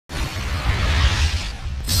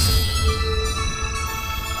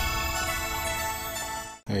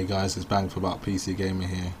Hey guys, it's Bang for Buck PC Gamer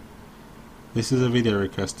here. This is a video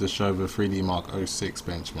request to show the 3DMark06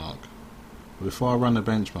 benchmark. Before I run the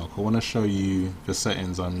benchmark, I want to show you the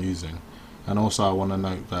settings I'm using, and also I want to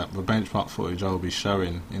note that the benchmark footage I will be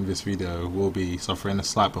showing in this video will be suffering a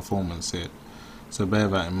slight performance hit, so bear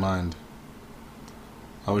that in mind.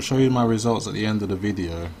 I will show you my results at the end of the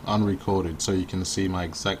video, unrecorded, so you can see my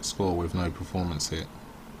exact score with no performance hit.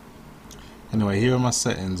 Anyway, here are my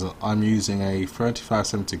settings. I'm using a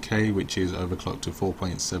 3570K, which is overclocked to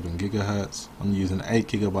 4.7 GHz. I'm using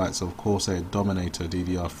 8GB of Corsair Dominator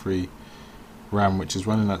DDR3 RAM, which is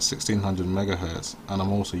running at 1600 MHz, and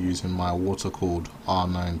I'm also using my water-cooled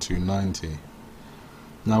R9290.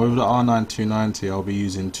 Now with the R9290, I'll be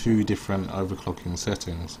using two different overclocking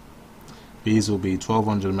settings. These will be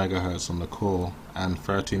 1200 MHz on the core and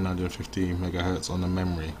 1350 MHz on the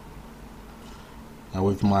memory. Now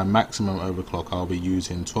with my maximum overclock, I'll be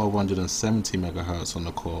using 1270 MHz on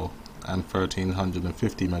the core and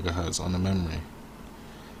 1350 MHz on the memory.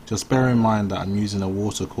 Just bear in mind that I'm using a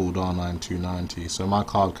water-cooled R9290, so my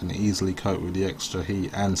card can easily cope with the extra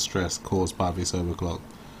heat and stress caused by this overclock.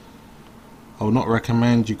 I would not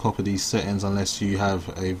recommend you copy these settings unless you have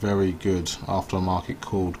a very good aftermarket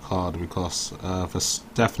cooled card, because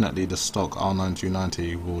definitely the stock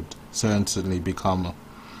R9290 would certainly become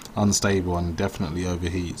unstable and definitely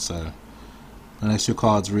overheat. So unless your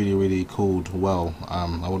card's really cooled well,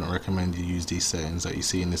 I wouldn't recommend you use these settings that you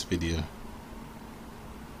see in this video.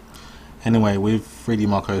 Anyway, with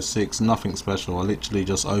 3DMark06, nothing special. I literally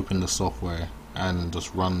just open the software and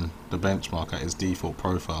just run the benchmark at its default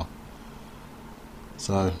profile.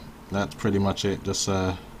 So that's pretty much it. Just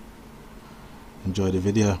enjoy the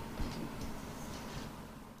video.